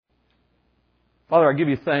Father, I give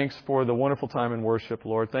you thanks for the wonderful time in worship,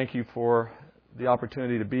 Lord. Thank you for the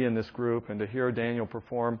opportunity to be in this group and to hear Daniel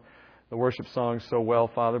perform the worship songs so well,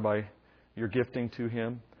 Father, by your gifting to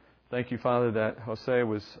him. Thank you, Father, that Jose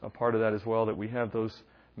was a part of that as well, that we have those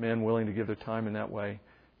men willing to give their time in that way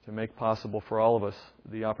to make possible for all of us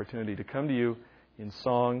the opportunity to come to you in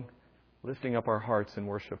song, lifting up our hearts in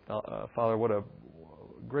worship. Father, what a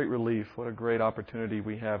great relief, what a great opportunity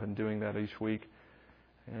we have in doing that each week.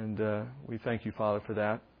 And we thank you, Father, for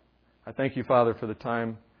that. I thank you, Father, for the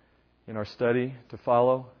time in our study to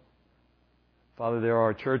follow. Father, there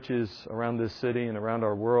are churches around this city and around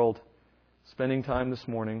our world spending time this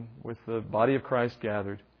morning with the body of Christ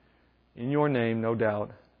gathered in your name, no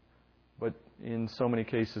doubt, but in so many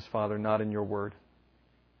cases, Father, not in your word,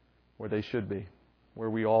 where they should be,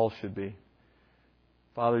 where we all should be.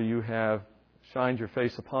 Father, you have shined your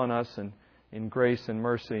face upon us and in grace and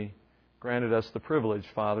mercy granted us the privilege,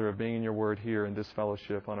 Father, of being in your word here in this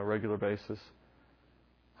fellowship on a regular basis.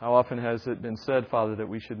 How often has it been said, Father, that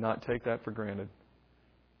we should not take that for granted,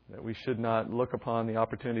 that we should not look upon the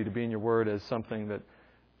opportunity to be in your word as something that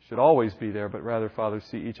should always be there, but rather, Father,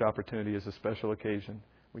 see each opportunity as a special occasion.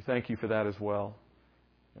 We thank you for that as well,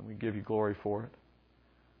 and we give you glory for it.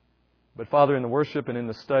 But, Father, in the worship and in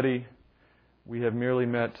the study, we have merely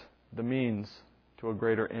met the means to a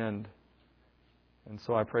greater end. And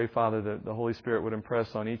so I pray, Father, that the Holy Spirit would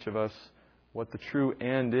impress on each of us what the true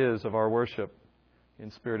end is of our worship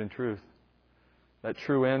in spirit and truth. That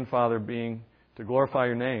true end, Father, being to glorify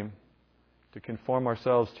your name, to conform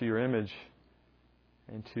ourselves to your image,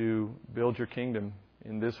 and to build your kingdom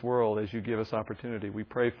in this world as you give us opportunity. We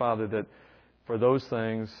pray, Father, that for those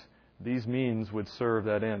things, these means would serve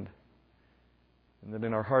that end. And that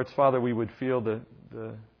in our hearts, Father, we would feel the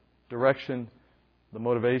direction, the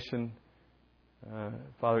motivation,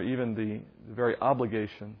 Father, even the very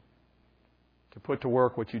obligation to put to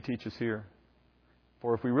work what you teach us here.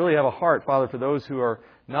 For if we really have a heart, Father, for those who are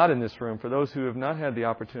not in this room, for those who have not had the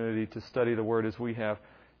opportunity to study the Word as we have,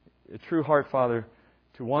 a true heart, Father,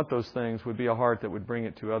 to want those things would be a heart that would bring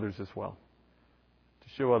it to others as well. To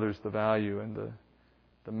show others the value and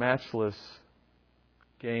the matchless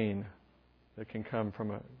gain that can come from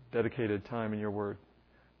a dedicated time in your Word.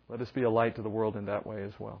 Let us be a light to the world in that way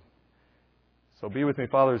as well. So be with me,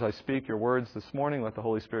 Father, as I speak your words this morning. Let the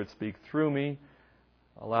Holy Spirit speak through me.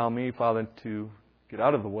 Allow me, Father, to get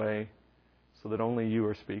out of the way so that only you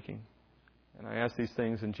are speaking. And I ask these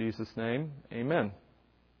things in Jesus' name. Amen.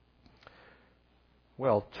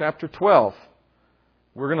 Well, chapter 12.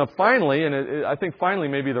 We're going to finally, and I think finally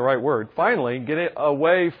may be the right word, finally get it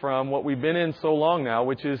away from what we've been in so long now,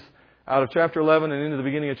 which is out of chapter 11 and into the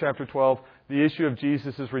beginning of chapter 12, the issue of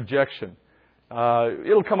Jesus' rejection.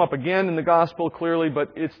 It'll come up again in the Gospel, clearly,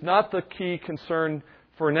 but it's not the key concern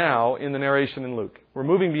for now in the narration in Luke. We're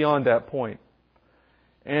moving beyond that point.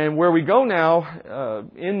 And where we go now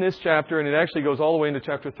in this chapter, and it actually goes all the way into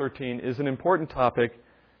chapter 13, is an important topic.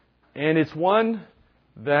 And it's one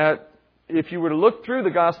that, if you were to look through the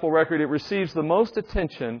Gospel record, it receives the most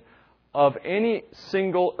attention of any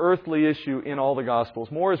single earthly issue in all the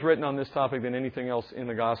Gospels. More is written on this topic than anything else in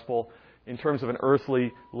the Gospel in terms of an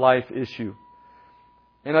earthly life issue.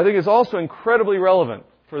 And I think it's also incredibly relevant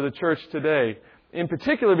for the church today, in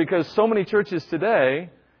particular because so many churches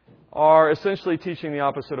today are essentially teaching the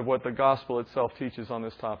opposite of what the gospel itself teaches on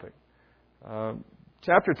this topic.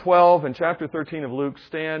 Chapter 12 and chapter 13 of Luke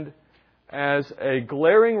stand as a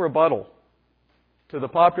glaring rebuttal to the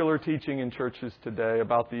popular teaching in churches today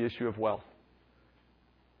about the issue of wealth.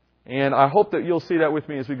 And I hope that you'll see that with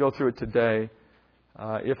me as we go through it today.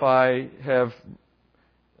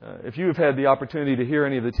 If you have had the opportunity to hear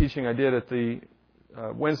any of the teaching I did at the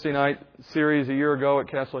Wednesday night series a year ago at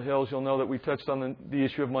Castle Hills, you'll know that we touched on the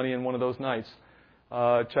issue of money in one of those nights.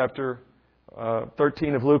 Chapter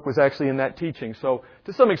 13 of Luke was actually in that teaching. So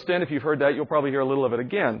to some extent, if you've heard that, you'll probably hear a little of it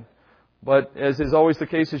again. But as is always the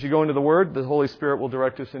case as you go into the Word, the Holy Spirit will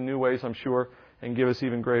direct us in new ways, I'm sure, and give us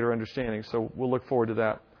even greater understanding. So we'll look forward to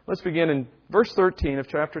that. Let's begin in verse 13 of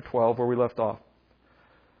chapter 12, where we left off.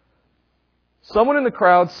 Someone in the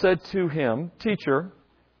crowd said to him, "Teacher,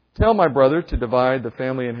 tell my brother to divide the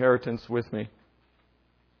family inheritance with me."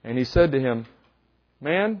 And he said to him,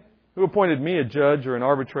 "Man, who appointed me a judge or an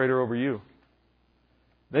arbitrator over you?"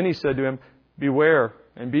 Then he said to him, "Beware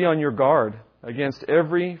and be on your guard against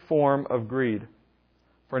every form of greed.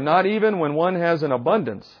 For not even when one has an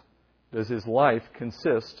abundance does his life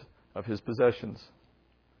consist of his possessions."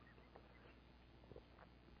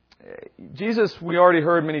 Jesus, we already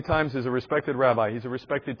heard many times, is a respected rabbi. He's a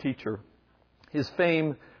respected teacher. His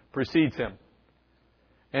fame precedes him.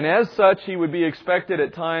 And as such, he would be expected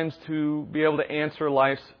at times to be able to answer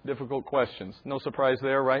life's difficult questions. No surprise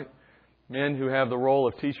there, right? Men who have the role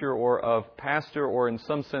of teacher or of pastor or in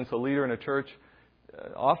some sense a leader in a church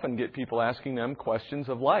often get people asking them questions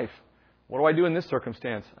of life. What do I do in this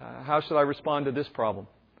circumstance? How should I respond to this problem?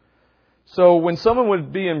 So when someone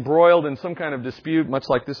would be embroiled in some kind of dispute, much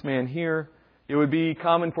like this man here, it would be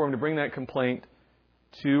common for him to bring that complaint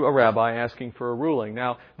to a rabbi asking for a ruling.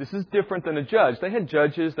 Now, this is different than a judge. They had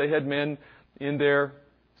judges, they had men in their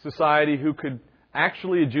society who could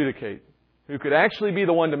actually adjudicate, who could actually be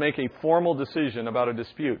the one to make a formal decision about a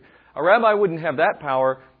dispute. A rabbi wouldn't have that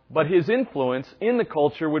power, but his influence in the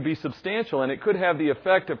culture would be substantial, and it could have the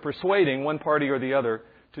effect of persuading one party or the other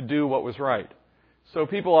to do what was right. So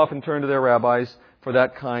people often turn to their rabbis for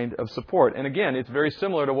that kind of support. And again, it's very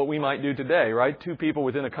similar to what we might do today, right? Two people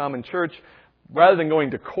within a common church, rather than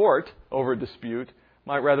going to court over a dispute,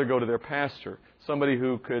 might rather go to their pastor, somebody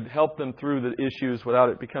who could help them through the issues without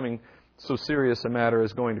it becoming so serious a matter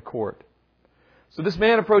as going to court. So this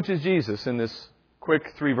man approaches Jesus in this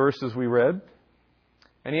quick 3 verses we read,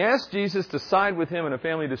 and he asks Jesus to side with him in a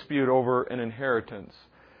family dispute over an inheritance.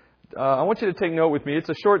 I want you to take note with me. It's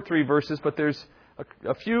a short 3 verses, but there's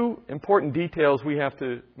a few important details we have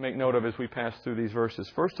to make note of as we pass through these verses.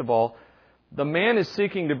 First of all, the man is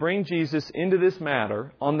seeking to bring Jesus into this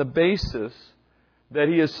matter on the basis that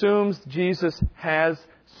he assumes Jesus has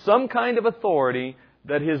some kind of authority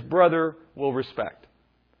that his brother will respect.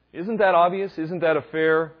 Isn't that obvious? Isn't that a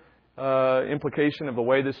fair implication of the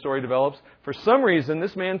way this story develops? For some reason,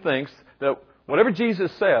 this man thinks that whatever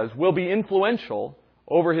Jesus says will be influential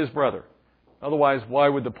over his brother. Otherwise, why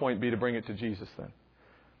would the point be to bring it to Jesus then?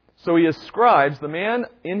 So he ascribes, the man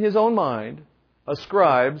in his own mind,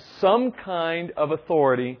 ascribes some kind of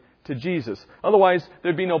authority to Jesus. Otherwise,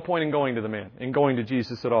 there'd be no point in going to the man, in going to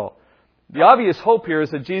Jesus at all. The obvious hope here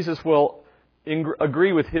is that Jesus will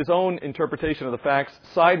agree with his own interpretation of the facts,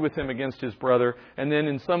 side with him against his brother, and then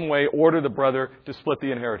in some way order the brother to split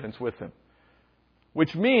the inheritance with him.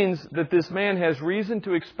 Which means that this man has reason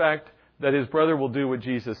to expect that his brother will do what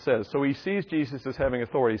Jesus says. So he sees Jesus as having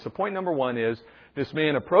authority. So point number 1 is, this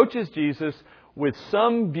man approaches Jesus with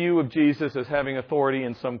some view of Jesus as having authority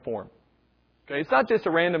in some form. Okay, it's not just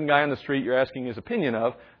a random guy on the street you're asking his opinion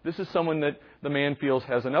of. This is someone that the man feels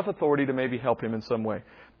has enough authority to maybe help him in some way.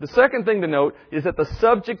 The second thing to note is that the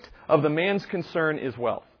subject of the man's concern is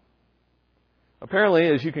wealth. Apparently,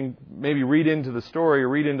 as you can maybe read into the story or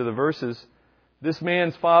read into the verses, this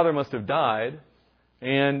man's father must have died,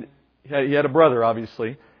 and he had a brother,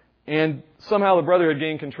 obviously, and somehow the brother had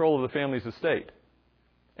gained control of the family's estate.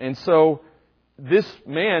 And so this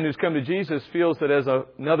man who's come to Jesus feels that as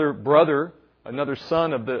another brother, another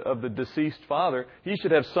son of the deceased father, he should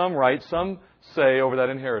have some right, some say over that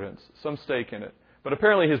inheritance, some stake in it. But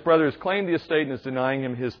apparently his brother has claimed the estate and is denying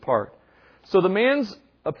him his part. So the man's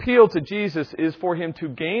appeal to Jesus is for him to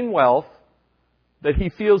gain wealth that he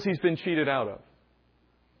feels he's been cheated out of.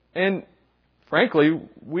 And frankly,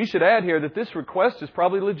 we should add here that this request is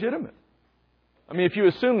probably legitimate. I mean, if you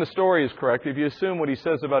assume the story is correct, if you assume what he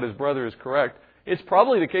says about his brother is correct, it's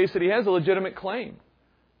probably the case that he has a legitimate claim.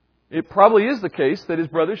 It probably is the case that his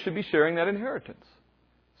brother should be sharing that inheritance.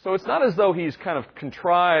 So it's not as though he's kind of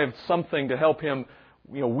contrived something to help him,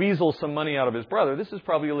 weasel some money out of his brother. This is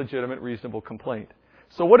probably a legitimate, reasonable complaint.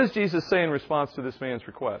 So what does Jesus say in response to this man's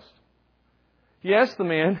request? He asks the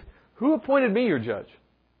man, "Who appointed me your judge?"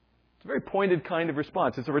 It's a very pointed kind of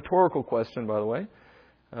response. It's a rhetorical question, by the way.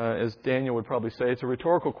 As Daniel would probably say, it's a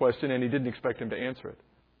rhetorical question, and he didn't expect him to answer it.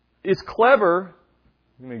 It's clever.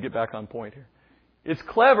 Let me get back on point here. It's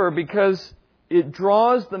clever because it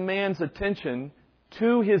draws the man's attention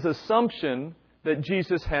to his assumption that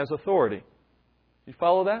Jesus has authority. You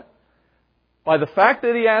follow that? By the fact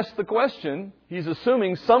that he asked the question, he's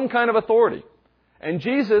assuming some kind of authority. And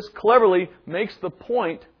Jesus cleverly makes the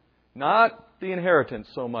point, not the inheritance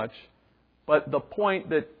so much, but the point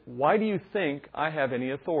that, why do you think I have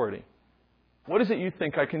any authority? What is it you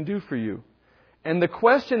think I can do for you? And the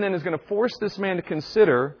question then is going to force this man to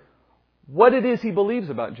consider what it is he believes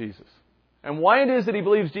about Jesus. And why it is that he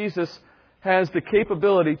believes Jesus has the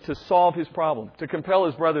capability to solve his problem, to compel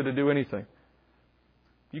his brother to do anything.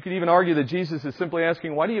 You could even argue that Jesus is simply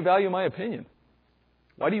asking, why do you value my opinion?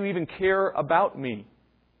 Why do you even care about me?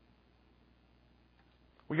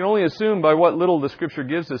 We can only assume by what little the Scripture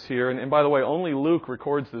gives us here, and by the way, only Luke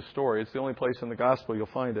records this story. It's the only place in the Gospel you'll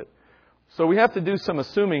find it. So we have to do some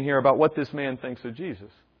assuming here about what this man thinks of Jesus.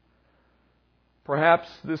 Perhaps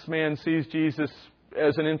this man sees Jesus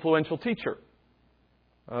as an influential teacher.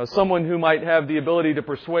 Someone who might have the ability to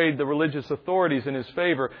persuade the religious authorities in his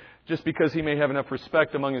favor just because he may have enough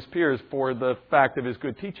respect among his peers for the fact of his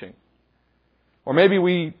good teaching. Or maybe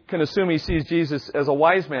we can assume he sees Jesus as a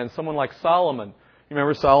wise man, someone like Solomon. You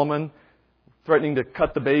remember Solomon threatening to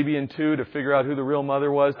cut the baby in two to figure out who the real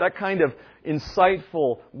mother was? That kind of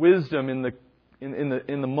insightful wisdom in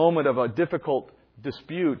the moment of a difficult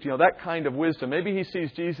dispute, that kind of wisdom. Maybe he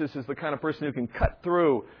sees Jesus as the kind of person who can cut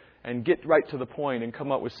through and get right to the point and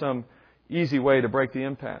come up with some easy way to break the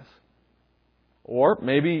impasse. Or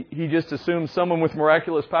maybe he just assumes someone with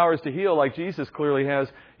miraculous powers to heal, like Jesus clearly has,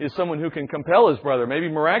 is someone who can compel his brother, maybe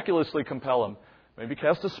miraculously compel him, maybe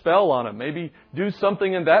cast a spell on him, maybe do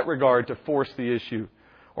something in that regard to force the issue.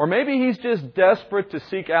 Or maybe he's just desperate to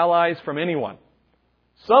seek allies from anyone,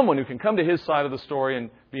 someone who can come to his side of the story and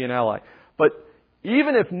be an ally. But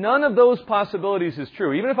even if none of those possibilities is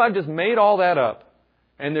true, even if I've just made all that up,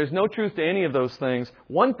 and there's no truth to any of those things,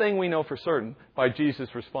 one thing we know for certain by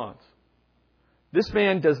Jesus' response. This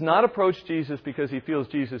man does not approach Jesus because he feels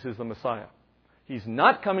Jesus is the Messiah. He's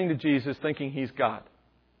not coming to Jesus thinking he's God.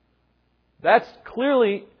 That's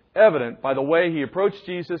clearly evident by the way he approached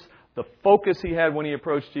Jesus, the focus he had when he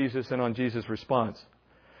approached Jesus, and on Jesus' response.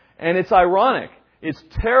 And it's ironic, it's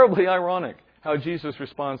terribly ironic how Jesus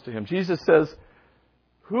responds to him. Jesus says,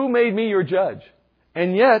 "Who made me your judge?"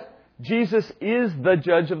 And yet, Jesus is the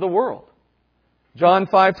judge of the world. John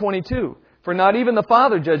 5:22, "For not even the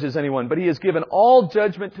Father judges anyone, but He has given all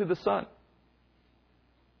judgment to the Son."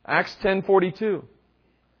 Acts 10:42.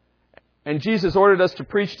 "And Jesus ordered us to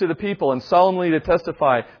preach to the people and solemnly to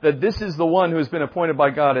testify that this is the one who has been appointed by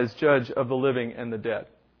God as judge of the living and the dead."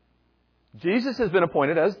 Jesus has been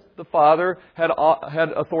appointed, as the Father had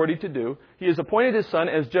authority to do. He has appointed His Son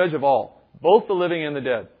as judge of all, both the living and the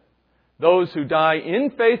dead. Those who die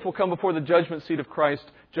in faith will come before the judgment seat of Christ,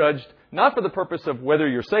 judged not for the purpose of whether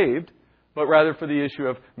you're saved, but rather for the issue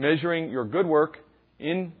of measuring your good work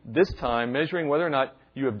in this time, measuring whether or not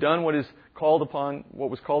you have done what was called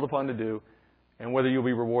upon to do, and whether you'll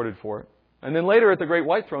be rewarded for it. And then later at the great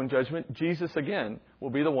white throne judgment, Jesus again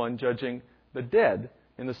will be the one judging the dead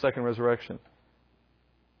in the second resurrection.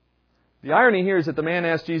 The irony here is that the man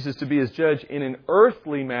asked Jesus to be his judge in an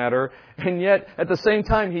earthly matter, and yet at the same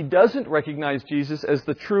time he doesn't recognize Jesus as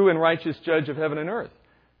the true and righteous judge of heaven and earth.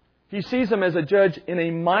 He sees him as a judge in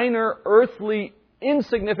a minor, earthly,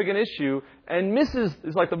 insignificant issue and misses,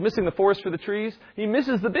 it's like missing the forest for the trees. He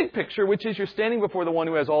misses the big picture, which is you're standing before the one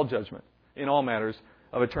who has all judgment in all matters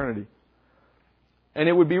of eternity. And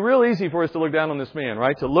it would be real easy for us to look down on this man,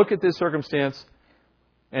 right? To look at this circumstance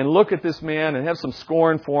and look at this man and have some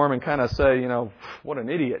scorn for him and kind of say, what an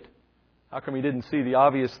idiot. How come he didn't see the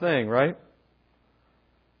obvious thing, right?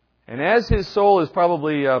 And as his soul is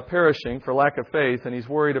probably perishing for lack of faith, and he's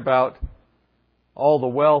worried about all the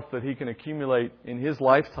wealth that he can accumulate in his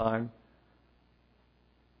lifetime,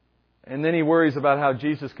 and then he worries about how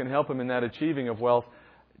Jesus can help him in that achieving of wealth,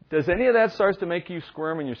 does any of that start to make you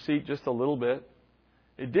squirm in your seat just a little bit?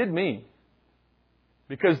 It did me.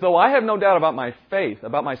 Because though I have no doubt about my faith,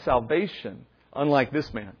 about my salvation, unlike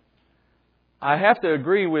this man, I have to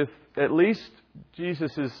agree with at least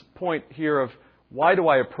Jesus' point here of why do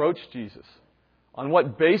I approach Jesus? On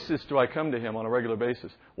what basis do I come to Him on a regular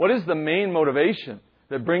basis? What is the main motivation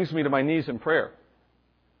that brings me to my knees in prayer?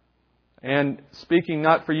 And speaking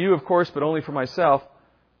not for you, of course, but only for myself,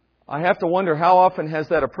 I have to wonder how often has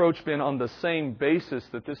that approach been on the same basis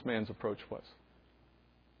that this man's approach was?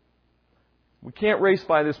 We can't race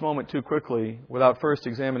by this moment too quickly without first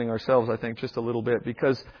examining ourselves, I think, just a little bit.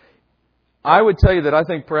 Because I would tell you that I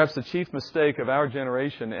think perhaps the chief mistake of our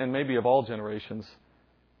generation, and maybe of all generations,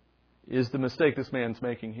 is the mistake this man's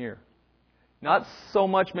making here. Not so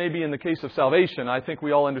much maybe in the case of salvation. I think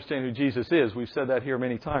we all understand who Jesus is. We've said that here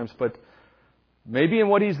many times. But maybe in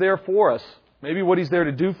what He's there for us. Maybe what He's there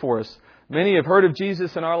to do for us. Many have heard of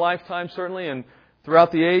Jesus in our lifetime, certainly, and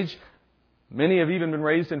throughout the age. Many have even been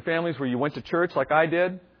raised in families where you went to church like I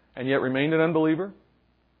did, and yet remained an unbeliever.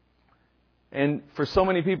 And for so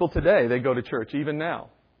many people today, they go to church, even now.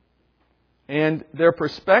 And their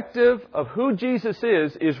perspective of who Jesus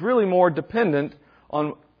is really more dependent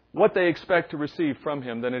on what they expect to receive from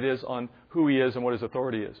Him than it is on who He is and what His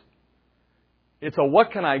authority is. It's a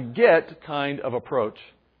what can I get kind of approach,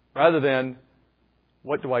 rather than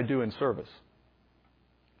what do I do in service.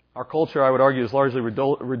 Our culture, I would argue, has largely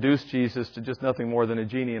reduced Jesus to just nothing more than a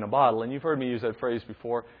genie in a bottle. And you've heard me use that phrase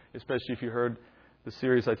before, especially if you heard the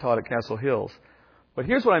series I taught at Castle Hills. But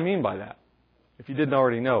here's what I mean by that, if you didn't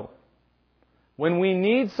already know. When we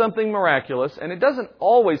need something miraculous, and it doesn't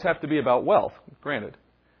always have to be about wealth, granted,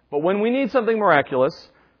 but when we need something miraculous,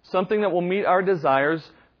 something that will meet our desires,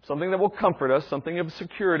 something that will comfort us, something of a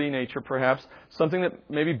security nature perhaps, something that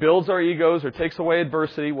maybe builds our egos or takes away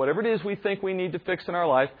adversity, whatever it is we think we need to fix in our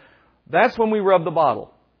life, that's when we rub the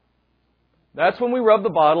bottle. That's when we rub the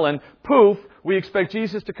bottle and poof, we expect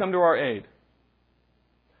Jesus to come to our aid.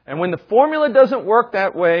 And when the formula doesn't work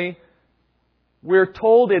that way, we're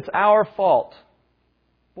told it's our fault.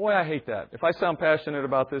 Boy, I hate that. If I sound passionate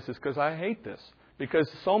about this, it's because I hate this. Because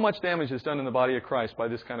so much damage is done in the body of Christ by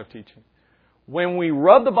this kind of teaching. When we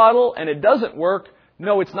rub the bottle and it doesn't work,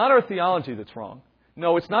 no, it's not our theology that's wrong.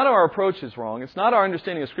 No, it's not our approach that's wrong. It's not our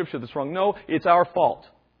understanding of Scripture that's wrong. No, it's our fault.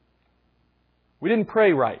 We didn't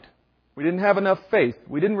pray right. We didn't have enough faith.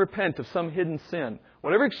 We didn't repent of some hidden sin.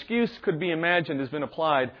 Whatever excuse could be imagined has been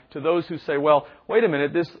applied to those who say, well, wait a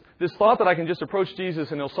minute, this thought that I can just approach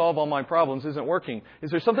Jesus and He'll solve all my problems isn't working.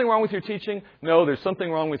 Is there something wrong with your teaching? No, there's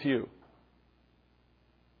something wrong with you.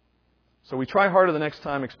 So we try harder the next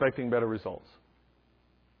time expecting better results.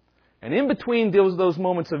 And in between those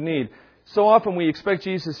moments of need, so often we expect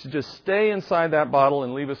Jesus to just stay inside that bottle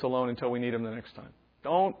and leave us alone until we need Him the next time.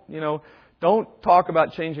 Don't talk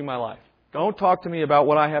about changing my life. Don't talk to me about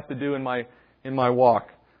what I have to do in my walk.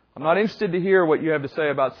 I'm not interested to hear what you have to say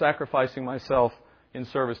about sacrificing myself in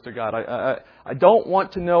service to God. I don't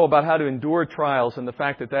want to know about how to endure trials and the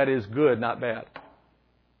fact that that is good, not bad.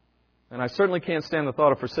 And I certainly can't stand the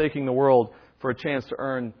thought of forsaking the world for a chance to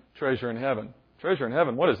earn treasure in heaven. Treasure in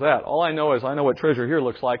heaven, what is that? All I know is I know what treasure here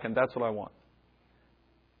looks like, and that's what I want.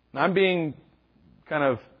 Now, I'm being kind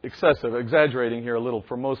of excessive, exaggerating here a little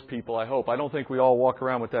for most people, I hope. I don't think we all walk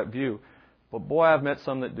around with that view. But boy, I've met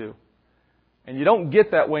some that do. And you don't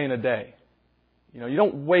get that way in a day. You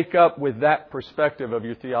don't wake up with that perspective of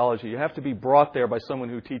your theology. You have to be brought there by someone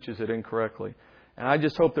who teaches it incorrectly. And I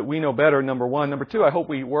just hope that we know better, number one. Number two, I hope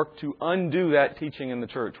we work to undo that teaching in the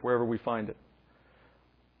church, wherever we find it.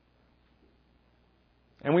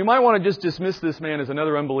 And we might want to just dismiss this man as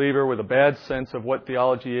another unbeliever with a bad sense of what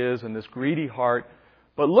theology is and this greedy heart.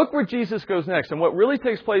 But look where Jesus goes next. And what really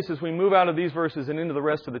takes place as we move out of these verses and into the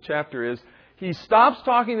rest of the chapter is He stops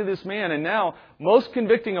talking to this man, and now, most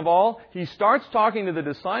convicting of all, He starts talking to the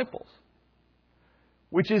disciples.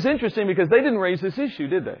 Which is interesting because they didn't raise this issue,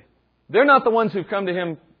 did they? They're not the ones who've come to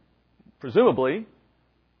Him, presumably,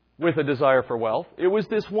 with a desire for wealth. It was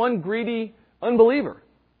this one greedy unbeliever.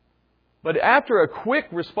 But after a quick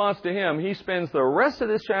response to him, He spends the rest of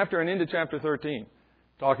this chapter and into chapter 13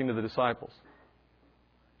 talking to the disciples.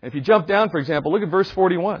 And if you jump down, for example, look at verse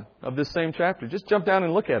 41 of this same chapter. Just jump down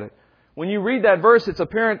and look at it. When you read that verse, it's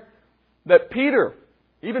apparent that Peter,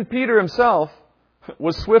 even Peter himself,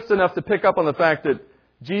 was swift enough to pick up on the fact that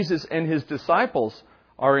Jesus and His disciples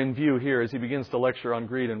are in view here as He begins to lecture on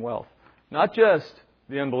greed and wealth. Not just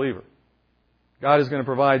the unbeliever. God is going to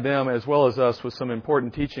provide them as well as us with some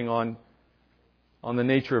important teaching on the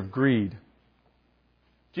nature of greed.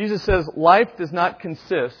 Jesus says life does not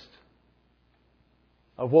consist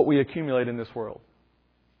of what we accumulate in this world.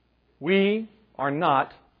 We are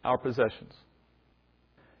not our possessions.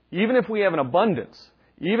 Even if we have an abundance,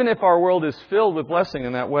 even if our world is filled with blessing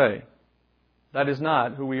in that way, that is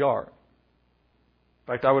not who we are.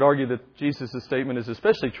 In fact, I would argue that Jesus' statement is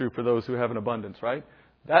especially true for those who have an abundance, right?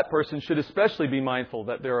 That person should especially be mindful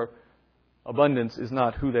that their abundance is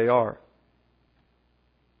not who they are.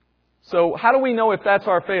 So how do we know if that's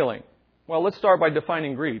our failing? Well, let's start by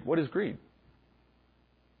defining greed. What is greed?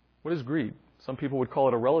 What is greed? Some people would call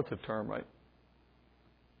it a relative term, right?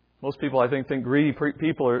 Most people, I think greedy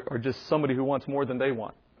people are just somebody who wants more than they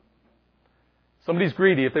want. Somebody's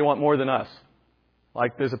greedy if they want more than us.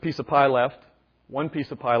 Like there's a piece of pie left, one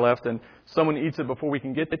piece of pie left, and someone eats it before we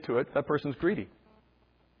can get to it. That person's greedy.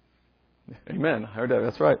 Amen. I heard that.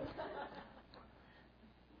 That's right.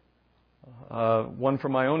 One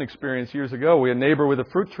from my own experience years ago. We had a neighbor with a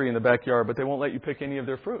fruit tree in the backyard, but they won't let you pick any of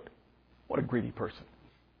their fruit. What a greedy person.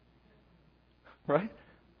 Right?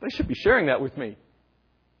 They should be sharing that with me.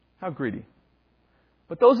 How greedy.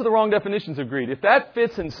 But those are the wrong definitions of greed. If that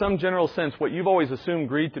fits in some general sense what you've always assumed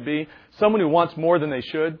greed to be, someone who wants more than they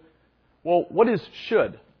should, well, what is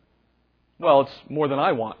should? Well, it's more than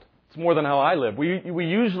I want. It's more than how I live. We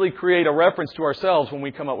usually create a reference to ourselves when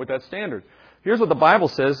we come up with that standard. Here's what the Bible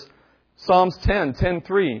says. Psalms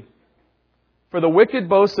 10:3. For the wicked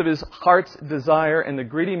boasts of his heart's desire, and the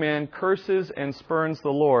greedy man curses and spurns the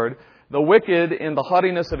Lord. The wicked, in the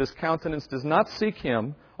haughtiness of his countenance, does not seek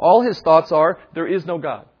Him. All his thoughts are, there is no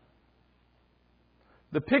God.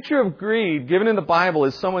 The picture of greed given in the Bible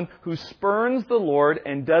is someone who spurns the Lord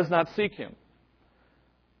and does not seek Him.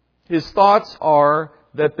 His thoughts are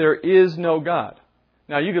that there is no God.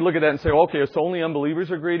 Now, you could look at that and say, okay, so only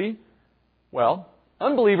unbelievers are greedy? Well,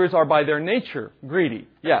 Unbelievers are by their nature greedy,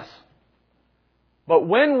 yes. But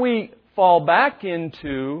when we fall back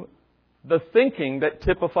into the thinking that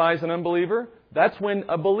typifies an unbeliever, that's when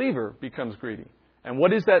a believer becomes greedy. And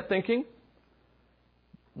what is that thinking?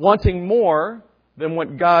 Wanting more than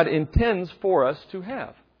what God intends for us to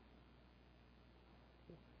have.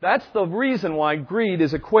 That's the reason why greed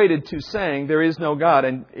is equated to saying there is no God,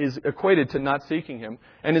 and is equated to not seeking Him,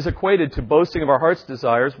 and is equated to boasting of our heart's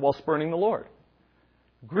desires while spurning the Lord.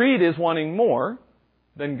 Greed is wanting more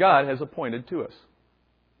than God has appointed to us.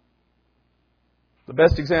 The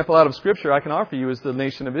best example out of Scripture I can offer you is the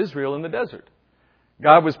nation of Israel in the desert.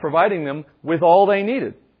 God was providing them with all they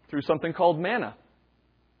needed through something called manna.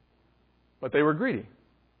 But they were greedy.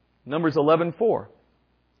 Numbers 11:4.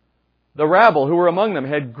 The rabble who were among them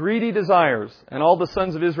had greedy desires, and all the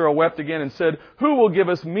sons of Israel wept again and said, "Who will give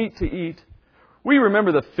us meat to eat? We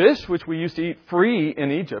remember the fish which we used to eat free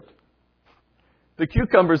in Egypt, the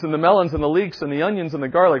cucumbers and the melons and the leeks and the onions and the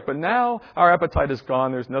garlic, but now our appetite is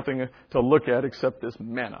gone. There's nothing to look at except this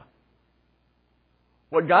manna."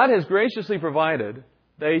 What God has graciously provided,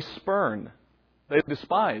 they spurned. They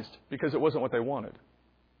despised because it wasn't what they wanted.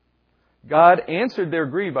 God answered their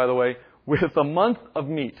greed, by the way, with a month of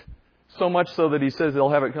meat. So much so that He says they'll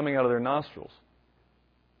have it coming out of their nostrils.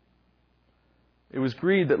 It was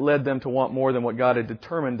greed that led them to want more than what God had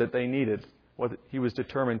determined that they needed, what He was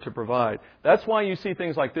determined to provide. That's why you see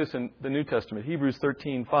things like this in the New Testament. Hebrews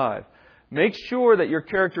 13:5. Make sure that your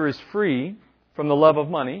character is free from the love of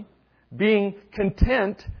money, being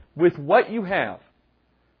content with what you have.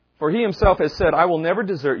 For He Himself has said, "I will never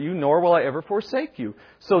desert you, nor will I ever forsake you."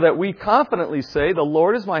 So that we confidently say, "The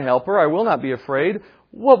Lord is my helper. I will not be afraid.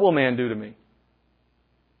 What will man do to me?"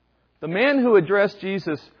 The man who addressed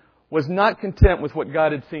Jesus was not content with what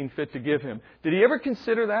God had seen fit to give him. Did he ever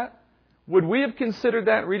consider that? Would we have considered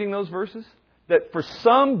that reading those verses? That for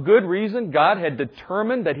some good reason, God had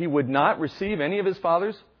determined that he would not receive any of his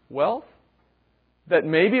father's wealth? That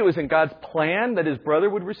maybe it was in God's plan that his brother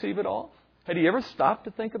would receive it all? Had he ever stopped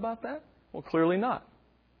to think about that? Well, clearly not.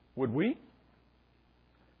 Would we?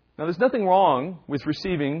 Now, there's nothing wrong with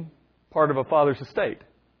receiving part of a father's estate,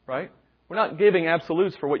 right? We're not giving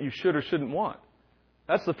absolutes for what you should or shouldn't want.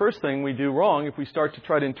 That's the first thing we do wrong if we start to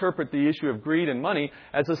try to interpret the issue of greed and money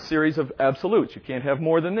as a series of absolutes. You can't have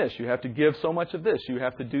more than this. You have to give so much of this. You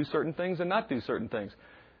have to do certain things and not do certain things.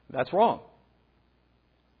 That's wrong.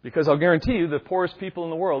 Because I'll guarantee you the poorest people in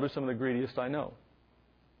the world are some of the greediest I know.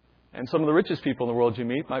 And some of the richest people in the world you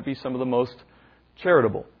meet might be some of the most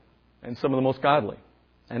charitable and some of the most godly.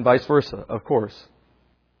 And vice versa, of course.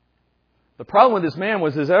 The problem with this man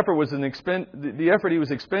was his effort was the effort he was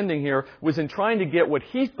expending here was in trying to get what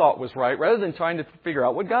he thought was right rather than trying to figure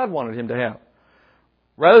out what God wanted him to have.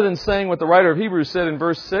 Rather than saying what the writer of Hebrews said in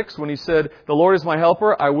verse 6 when he said, "The Lord is my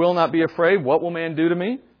helper, I will not be afraid. What will man do to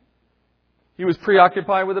me?" He was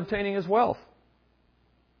preoccupied with obtaining his wealth.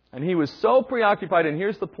 And he was so preoccupied, and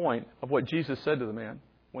here's the point of what Jesus said to the man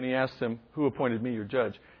when he asked him, "Who appointed me your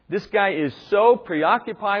judge?" This guy is so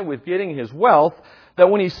preoccupied with getting his wealth that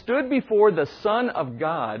when he stood before the Son of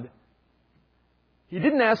God, He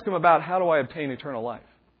didn't ask him about how do I obtain eternal life.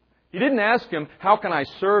 He didn't ask him, how can I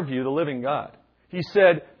serve you, the living God? He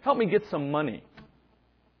said, help me get some money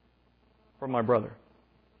from my brother.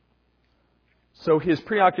 So his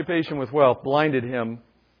preoccupation with wealth blinded him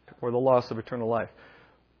for the loss of eternal life.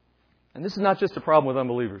 And this is not just a problem with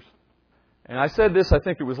unbelievers. And I said this, I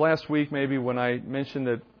think it was last week maybe, when I mentioned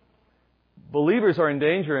that believers are in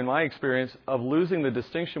danger, in my experience, of losing the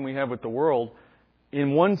distinction we have with the world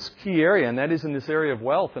in one key area, and that is in this area of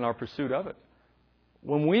wealth and our pursuit of it.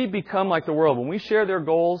 When we become like the world, when we share their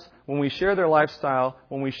goals, when we share their lifestyle,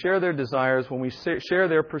 when we share their desires, when we share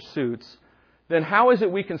their pursuits, then how is it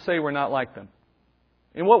we can say we're not like them?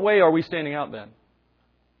 In what way are we standing out then?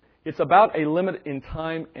 It's about a limit in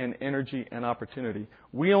time and energy and opportunity.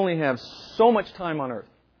 We only have so much time on earth.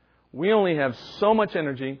 We only have so much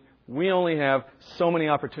energy. We only have so many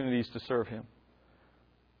opportunities to serve Him.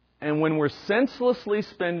 And when we're senselessly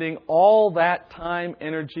spending all that time,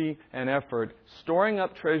 energy, and effort storing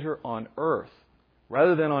up treasure on earth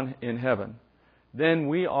rather than in heaven, then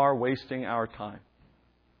we are wasting our time.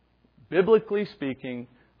 Biblically speaking,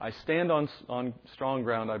 I stand on strong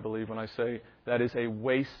ground, I believe, when I say that is a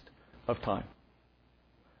waste of time.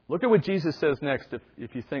 Look at what Jesus says next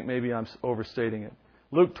if you think maybe I'm overstating it.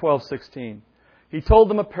 Luke 12:16. He told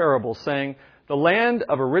them a parable saying, the land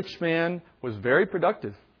of a rich man was very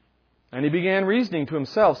productive. And he began reasoning to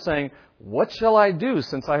himself, saying, what shall I do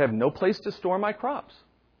since I have no place to store my crops?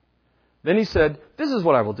 Then he said, this is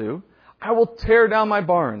what I will do. I will tear down my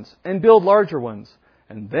barns and build larger ones,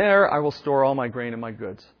 and there I will store all my grain and my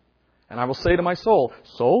goods. And I will say to my soul,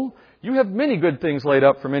 Soul, you have many good things laid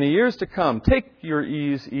up for many years to come. Take your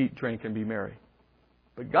ease, eat, drink, and be merry.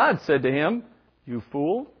 But God said to him, You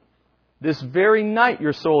fool, this very night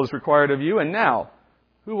your soul is required of you, and now,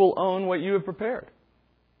 who will own what you have prepared?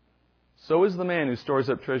 So is the man who stores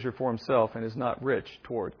up treasure for himself and is not rich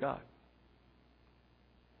toward God.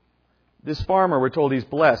 This farmer, we're told, he's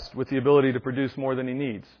blessed with the ability to produce more than he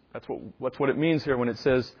needs. That's what it means here when it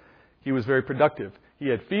says he was very productive. He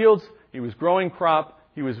had fields, he was growing crop,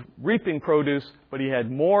 he was reaping produce, but he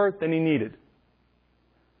had more than he needed.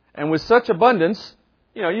 And with such abundance,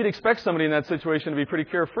 you'd expect somebody in that situation to be pretty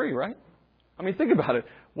carefree, right? I mean, think about it.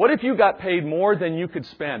 What if you got paid more than you could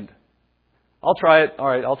spend? I'll try it. All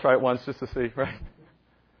right, I'll try it once just to see, right?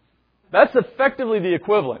 That's effectively the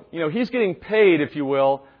equivalent. He's getting paid, if you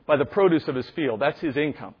will, by the produce of his field. That's his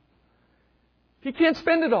income. He can't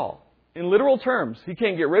spend it all. In literal terms, he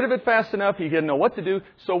can't get rid of it fast enough. He doesn't know what to do.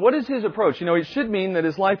 So what is his approach? It should mean that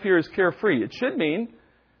his life here is carefree. It should mean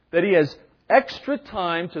that he has extra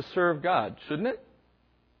time to serve God, shouldn't it?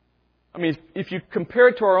 I mean, if you compare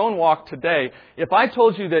it to our own walk today, if I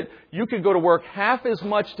told you that you could go to work half as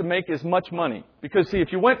much to make as much money, because see,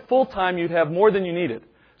 if you went full time, you'd have more than you needed.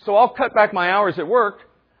 So I'll cut back my hours at work.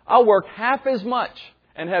 I'll work half as much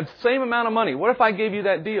and have the same amount of money. What if I gave you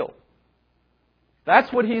that deal?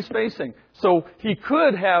 That's what he's facing. So he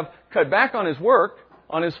could have cut back on his work,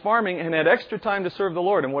 on his farming, and had extra time to serve the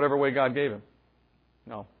Lord in whatever way God gave him.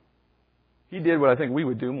 No. He did what I think we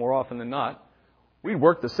would do more often than not. We'd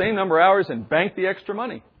work the same number of hours and bank the extra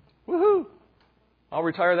money. Woohoo! I'll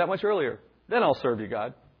retire that much earlier. Then I'll serve you,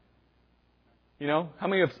 God. How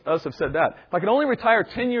many of us have said that? If I could only retire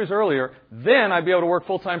 10 years earlier, then I'd be able to work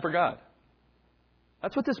full time for God.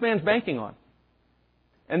 That's what this man's banking on.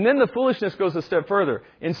 And then the foolishness goes a step further.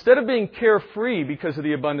 Instead of being carefree because of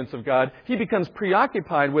the abundance of God, he becomes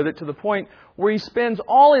preoccupied with it to the point where he spends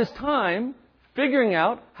all his time figuring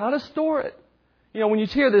out how to store it. When you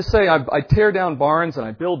hear this say, I tear down barns and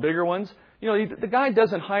I build bigger ones, the guy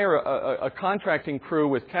doesn't hire a contracting crew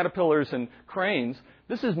with caterpillars and cranes.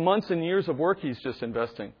 This is months and years of work he's just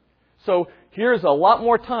investing. So here's a lot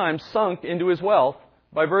more time sunk into his wealth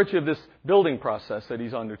by virtue of this building process that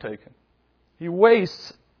he's undertaken. He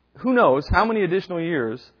wastes who knows how many additional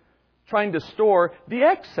years trying to store the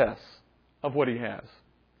excess of what he has.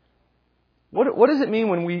 What does it mean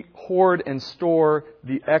when we hoard and store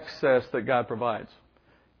the excess that God provides?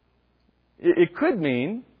 It could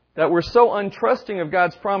mean that we're so untrusting of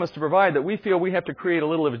God's promise to provide that we feel we have to create a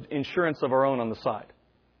little of insurance of our own on the side.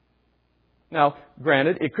 Now,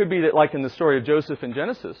 granted, it could be that like in the story of Joseph in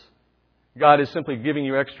Genesis, God is simply giving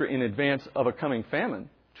you extra in advance of a coming famine.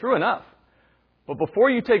 True enough. But before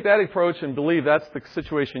you take that approach and believe that's the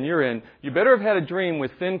situation you're in, you better have had a dream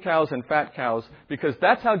with thin cows and fat cows, because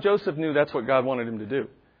that's how Joseph knew that's what God wanted him to do.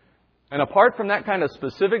 And apart from that kind of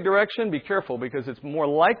specific direction, be careful, because it's more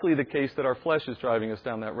likely the case that our flesh is driving us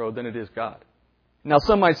down that road than it is God. Now,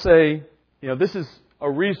 some might say, this is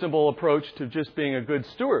a reasonable approach to just being a good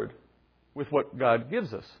steward with what God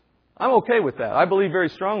gives us. I'm okay with that. I believe very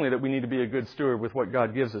strongly that we need to be a good steward with what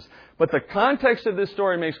God gives us. But the context of this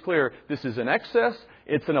story makes clear this is an excess,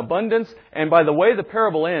 it's an abundance, and by the way the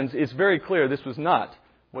parable ends, it's very clear this was not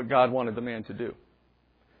what God wanted the man to do.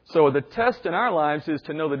 So the test in our lives is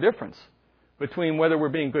to know the difference between whether we're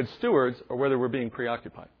being good stewards or whether we're being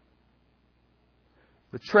preoccupied.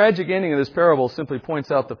 The tragic ending of this parable simply points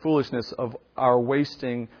out the foolishness of our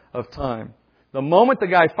wasting of time. The moment the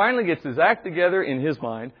guy finally gets his act together in his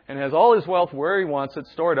mind and has all his wealth where he wants it,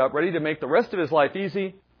 stored up, ready to make the rest of his life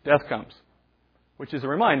easy, death comes. Which is a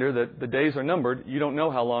reminder that the days are numbered. You don't know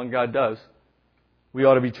how long God does. We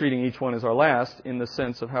ought to be treating each one as our last in the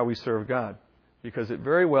sense of how we serve God, because it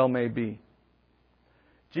very well may be.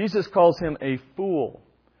 Jesus calls him a fool,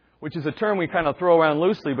 which is a term we kind of throw around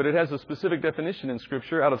loosely, but it has a specific definition in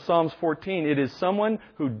Scripture. Out of Psalms 14, it is someone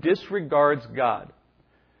who disregards God.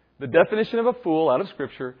 The definition of a fool out of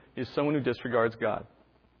Scripture is someone who disregards God.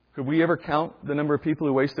 Could we ever count the number of people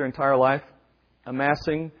who waste their entire life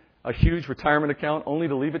amassing a huge retirement account only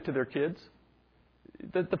to leave it to their kids?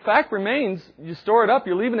 The fact remains, you store it up,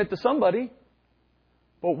 you're leaving it to somebody.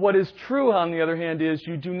 But what is true, on the other hand, is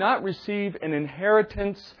you do not receive an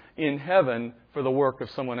inheritance in heaven for the work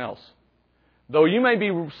of someone else. Though you may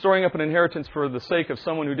be storing up an inheritance for the sake of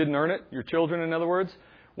someone who didn't earn it, your children, in other words,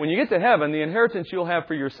 when you get to heaven, the inheritance you'll have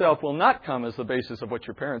for yourself will not come as the basis of what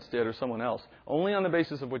your parents did or someone else, only on the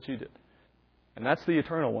basis of what you did. And that's the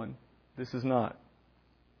eternal one. This is not.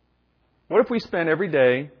 What if we spend every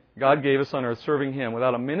day God gave us on earth serving Him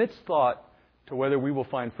without a minute's thought to whether we will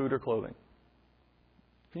find food or clothing?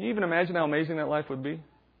 Can you even imagine how amazing that life would be?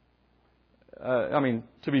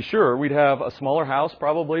 To be sure, we'd have a smaller house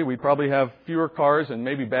probably. We'd probably have fewer cars and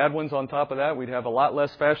maybe bad ones on top of that. We'd have a lot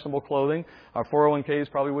less fashionable clothing. Our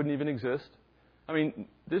 401ks probably wouldn't even exist.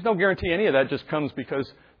 There's no guarantee any of that just comes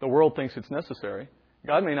because the world thinks it's necessary.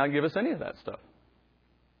 God may not give us any of that stuff.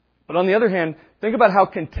 But on the other hand, think about how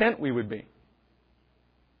content we would be.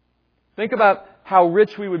 Think about how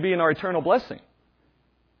rich we would be in our eternal blessing.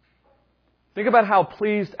 Think about how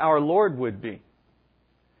pleased our Lord would be.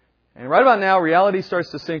 And right about now, reality starts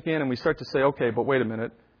to sink in and we start to say, okay, but wait a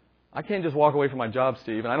minute. I can't just walk away from my job,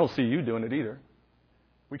 Steve, and I don't see you doing it either.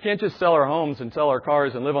 We can't just sell our homes and sell our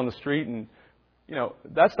cars and live on the street and,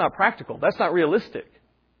 that's not practical. That's not realistic.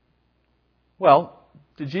 Well,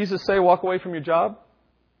 did Jesus say walk away from your job?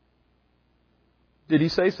 Did He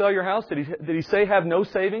say sell your house? Did He say have no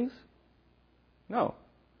savings? No.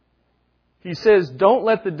 He says don't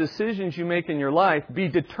let the decisions you make in your life be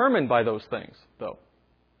determined by those things, though.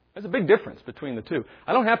 There's a big difference between the two.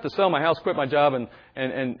 I don't have to sell my house, quit my job,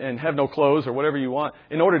 and have no clothes or whatever you want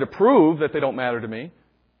in order to prove that they don't matter to me.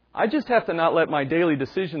 I just have to not let my daily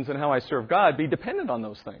decisions and how I serve God be dependent on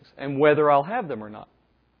those things and whether I'll have them or not.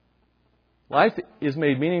 Life is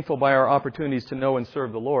made meaningful by our opportunities to know and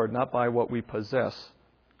serve the Lord, not by what we possess.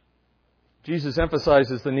 Jesus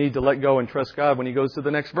emphasizes the need to let go and trust God when He goes to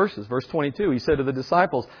the next verses. Verse 22, He said to the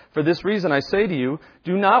disciples, "For this reason I say to you,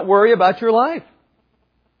 do not worry about your life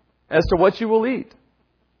as to what you will eat,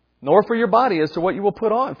 nor for your body as to what you will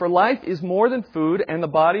put on. For life is more than food, and the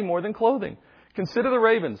body more than clothing. Consider the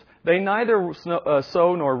ravens. They neither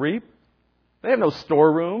sow nor reap. They have no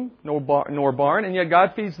storeroom nor barn, and yet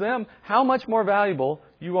God feeds them. How much more valuable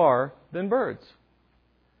you are than birds?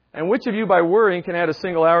 And which of you by worrying can add a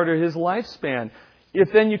single hour to his lifespan?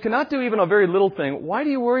 If then you cannot do even a very little thing, why do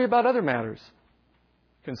you worry about other matters?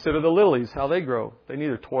 Consider the lilies, how they grow. They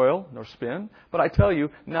neither toil nor spin. But I tell you,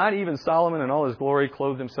 not even Solomon in all his glory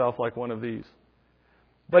clothed himself like one of these.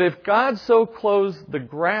 But if God so clothes the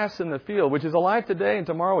grass in the field, which is alive today and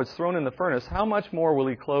tomorrow it's thrown in the furnace, how much more will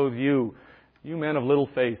He clothe you, you men of little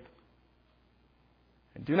faith?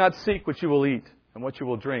 And do not seek what you will eat and what you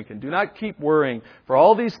will drink, and do not keep worrying. For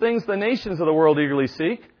all these things the nations of the world eagerly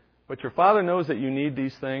seek, but your Father knows that you need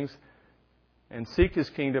these things. And seek His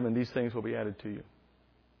kingdom, and these things will be added to you."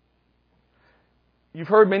 You've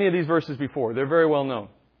heard many of these verses before. They're very well known.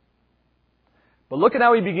 But look at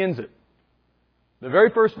how He begins it. The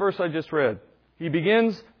very first verse I just read. He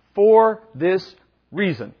begins, "For this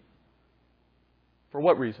reason." For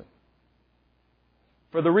what reason?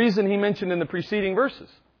 For the reason He mentioned in the preceding verses.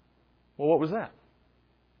 Well, what was that?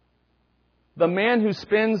 The man who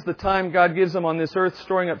spends the time God gives him on this earth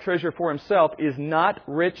storing up treasure for himself is not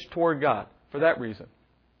rich toward God for that reason.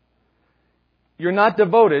 You're not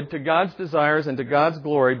devoted to God's desires and to God's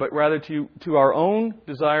glory, but rather to our own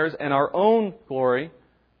desires and our own glory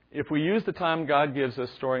if we use the time God gives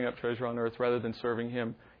us storing up treasure on earth rather than serving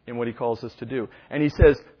Him in what He calls us to do. And He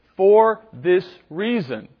says, for this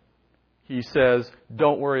reason, He says,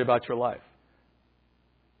 don't worry about your life.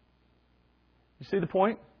 You see the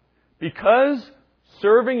point? Because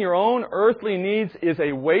serving your own earthly needs is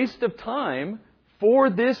a waste of time, for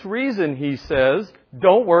this reason, He says,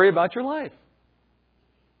 don't worry about your life.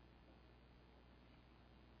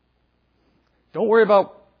 Don't worry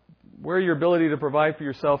about where your ability to provide for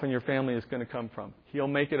yourself and your family is going to come from. He'll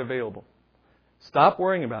make it available. Stop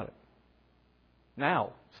worrying about it.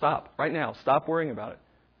 Now. Stop. Right now. Stop worrying about it.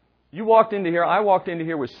 You walked into here, I walked into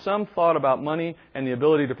here with some thought about money and the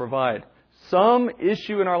ability to provide. Some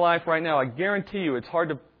issue in our life right now, I guarantee you, it's hard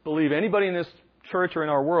to believe anybody in this church or in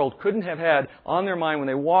our world couldn't have had on their mind when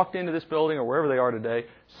they walked into this building or wherever they are today,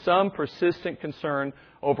 some persistent concern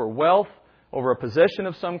over wealth, over a possession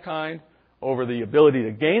of some kind, over the ability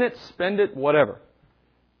to gain it, spend it, whatever.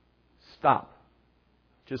 Stop.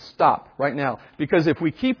 Just stop right now. Because if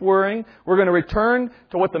we keep worrying, we're going to return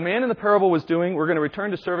to what the man in the parable was doing. We're going to return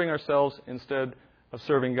to serving ourselves instead of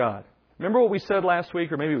serving God. Remember what we said last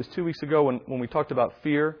week, or maybe it was 2 weeks ago when we talked about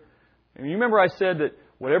fear? And you remember I said that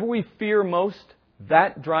whatever we fear most,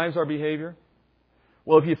 that drives our behavior?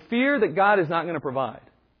 Well, if you fear that God is not going to provide,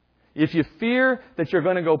 if you fear that you're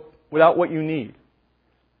going to go without what you need,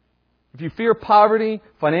 if you fear poverty,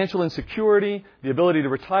 financial insecurity, the ability to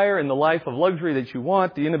retire in the life of luxury that you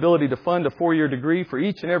want, the inability to fund a 4-year degree for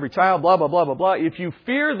each and every child, blah, blah, blah, blah, blah. If you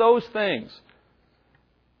fear those things,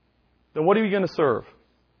 then what are you going to serve?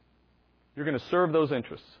 You're going to serve those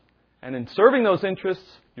interests. And in serving those interests,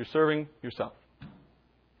 you're serving yourself.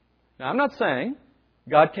 Now, I'm not saying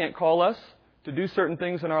God can't call us to do certain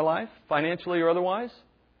things in our life, financially or otherwise,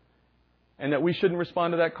 and that we shouldn't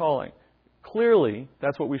respond to that calling. Clearly,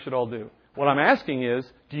 that's what we should all do. What I'm asking is,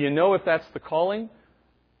 do you know if that's the calling,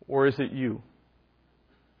 or is it you?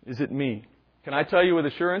 Is it me? Can I tell you with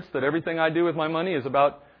assurance that everything I do with my money is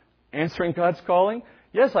about answering God's calling?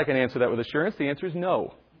 Yes, I can answer that with assurance. The answer is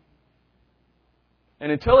no.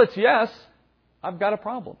 And until it's yes, I've got a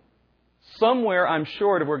problem. Somewhere I'm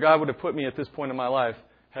short of where God would have put me at this point in my life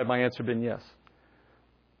had my answer been yes.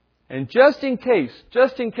 And just in case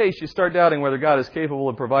you start doubting whether God is capable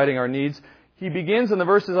of providing our needs, he begins in the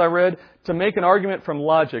verses I read to make an argument from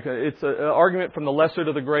logic. It's an argument from the lesser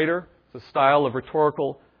to the greater. It's a style of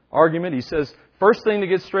rhetorical argument. He says, first thing to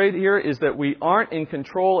get straight here is that we aren't in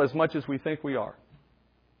control as much as we think we are.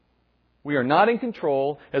 We are not in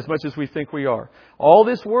control as much as we think we are. All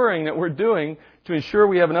this worrying that we're doing to ensure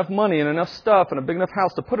we have enough money and enough stuff and a big enough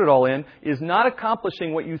house to put it all in is not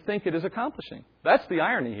accomplishing what you think it is accomplishing. That's the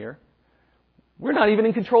irony here. We're not even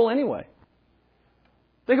in control anyway.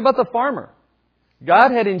 Think about the farmer.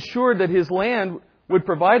 God had ensured that his land would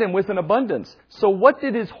provide him with an abundance. So what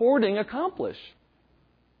did his hoarding accomplish?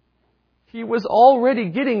 He was already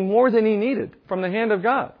getting more than he needed from the hand of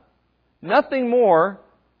God. Nothing more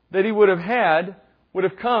that he would have had would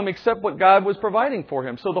have come except what God was providing for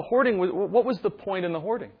him. So the hoarding, what was the point in the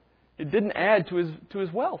hoarding? It didn't add to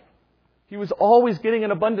his wealth. He was always getting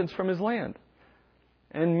an abundance from his land.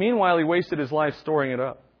 And meanwhile, he wasted his life storing it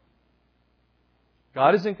up.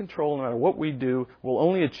 God is in control. No matter what we do, we'll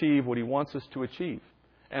only achieve what he wants us to achieve.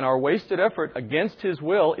 And our wasted effort against his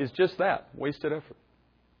will is just that, wasted effort.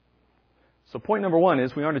 So point number one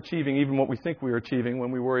is we aren't achieving even what we think we are achieving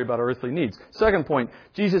when we worry about our earthly needs. Second point,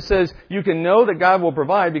 Jesus says you can know that God will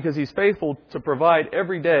provide because he's faithful to provide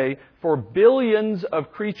every day for billions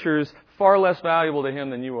of creatures far less valuable to him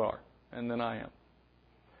than you are and than I am.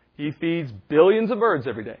 He feeds billions of birds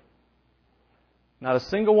every day. Not a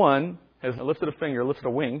single one has lifted a finger, lifted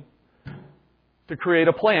a wing to create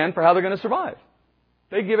a plan for how they're going to survive.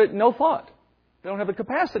 They give it no thought. They don't have the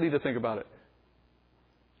capacity to think about it.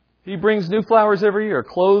 He brings new flowers every year,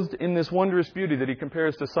 clothed in this wondrous beauty that he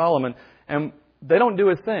compares to Solomon. And they don't do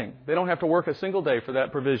a thing. They don't have to work a single day for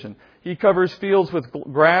that provision. He covers fields with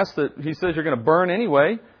grass that he says you're going to burn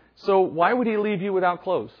anyway. So why would he leave you without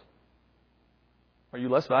clothes? Are you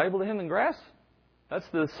less valuable to him than grass? That's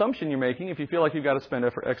the assumption you're making if you feel like you've got to spend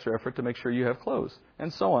extra effort to make sure you have clothes.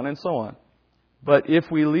 And so on and so on. But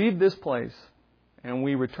if we leave this place and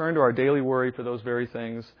we return to our daily worry for those very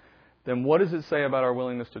things, then what does it say about our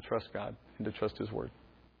willingness to trust God and to trust his word?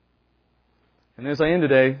 And as I end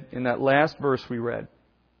today, in that last verse we read,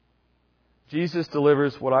 Jesus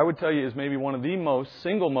delivers what I would tell you is maybe one of the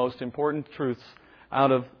single most important truths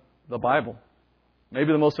out of the Bible.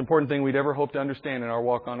 Maybe the most important thing we'd ever hope to understand in our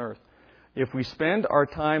walk on earth. If we spend our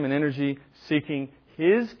time and energy seeking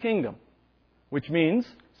his kingdom, which means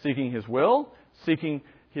seeking his will, seeking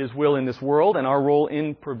his will in this world and our role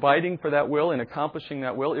in providing for that will and accomplishing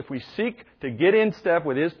that will, if we seek to get in step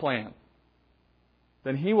with his plan,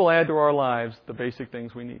 then he will add to our lives the basic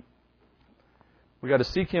things we need. We've got to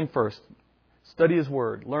seek him first. Study his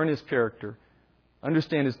word. Learn his character.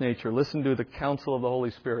 Understand his nature. Listen to the counsel of the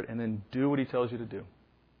Holy Spirit. And then do what he tells you to do.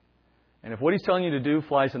 And if what he's telling you to do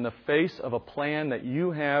flies in the face of a plan that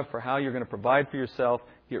you have for how you're going to provide for yourself,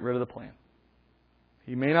 get rid of the plan.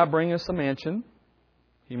 He may not bring us a mansion.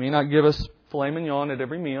 He may not give us filet mignon at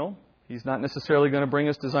every meal. He's not necessarily going to bring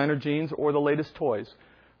us designer jeans or the latest toys.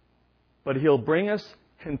 But he'll bring us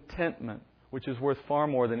contentment, which is worth far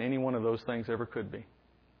more than any one of those things ever could be.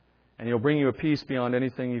 And he'll bring you a peace beyond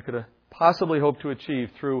anything you could possibly hope to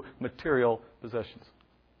achieve through material possessions.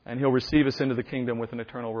 And he'll receive us into the kingdom with an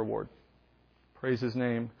eternal reward. Praise his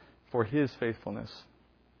name for his faithfulness.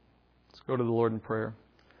 Let's go to the Lord in prayer.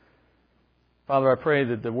 Father, I pray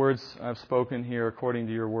that the words I've spoken here according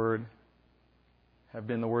to your word have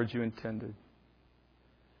been the words you intended.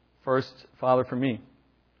 First, Father, for me,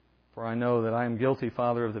 for I know that I am guilty,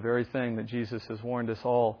 Father, of the very thing that Jesus has warned us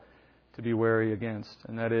all to be wary against.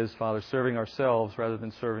 And that is, Father, serving ourselves rather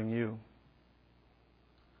than serving you.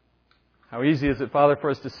 How easy is it, Father, for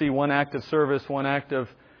us to see one act of service, one act of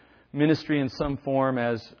ministry in some form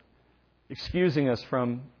as excusing us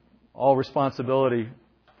from all responsibility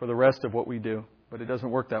for the rest of what we do. But it doesn't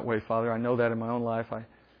work that way, Father. I know that in my own life. I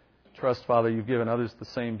trust, Father, you've given others the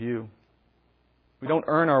same view. We don't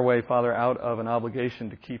earn our way, Father, out of an obligation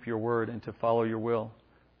to keep your word and to follow your will.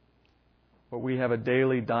 But we have a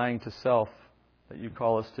daily dying to self that you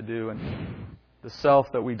call us to do. And the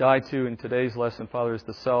self that we die to in today's lesson, Father, is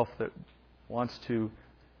the self that wants to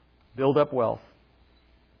build up wealth,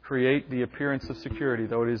 create the appearance of security,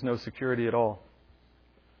 though it is no security at all.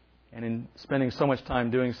 And in spending so much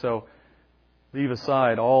time doing so, leave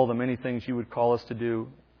aside all the many things you would call us to do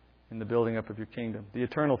in the building up of your kingdom. The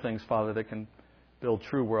eternal things, Father, that can build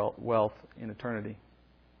true wealth in eternity.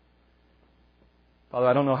 Father,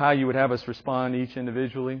 I don't know how you would have us respond each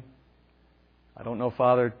individually. I don't know,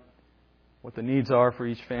 Father, what the needs are for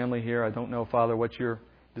each family here. I don't know, Father, what your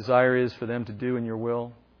desire is for them to do in your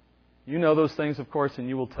will. You know those things, of course, and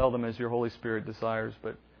you will tell them as your Holy Spirit desires.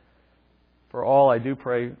 But for all, I do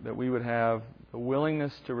pray that we would have the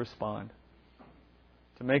willingness to respond,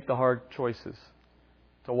 to make the hard choices,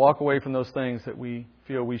 to walk away from those things that we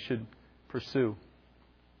feel we should pursue,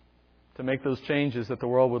 to make those changes that the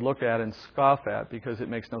world would look at and scoff at because it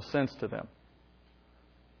makes no sense to them.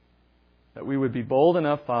 That we would be bold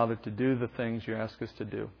enough, Father, to do the things you ask us to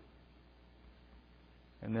do.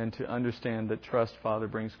 And then to understand that trust, Father,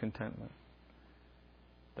 brings contentment.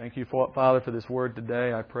 Thank you, Father, for this word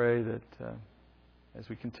today. I pray that as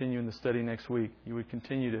we continue in the study next week, you would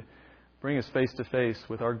continue to bring us face to face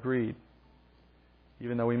with our greed,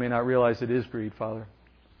 even though we may not realize it is greed, Father.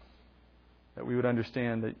 That we would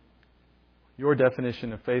understand that your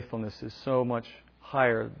definition of faithfulness is so much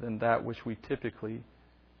higher than that which we typically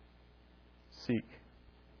seek.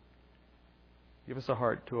 Give us a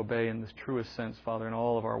heart to obey in the truest sense, Father, in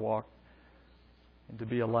all of our walk, and to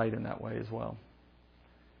be a light in that way as well.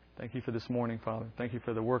 Thank you for this morning, Father. Thank you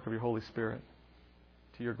for the work of your Holy Spirit.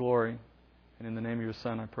 To your glory, and in the name of your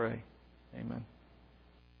Son, I pray. Amen.